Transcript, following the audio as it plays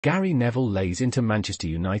Gary Neville lays into Manchester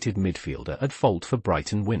United midfielder at fault for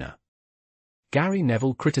Brighton winner. Gary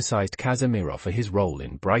Neville criticised Casemiro for his role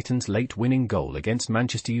in Brighton's late winning goal against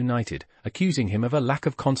Manchester United, accusing him of a lack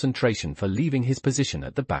of concentration for leaving his position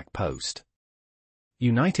at the back post.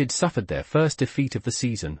 United suffered their first defeat of the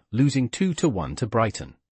season, losing 2-1 to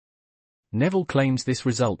Brighton. Neville claims this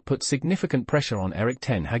result put significant pressure on Erik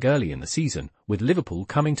early in the season, with Liverpool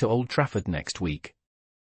coming to Old Trafford next week.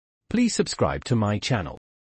 Please subscribe to my channel.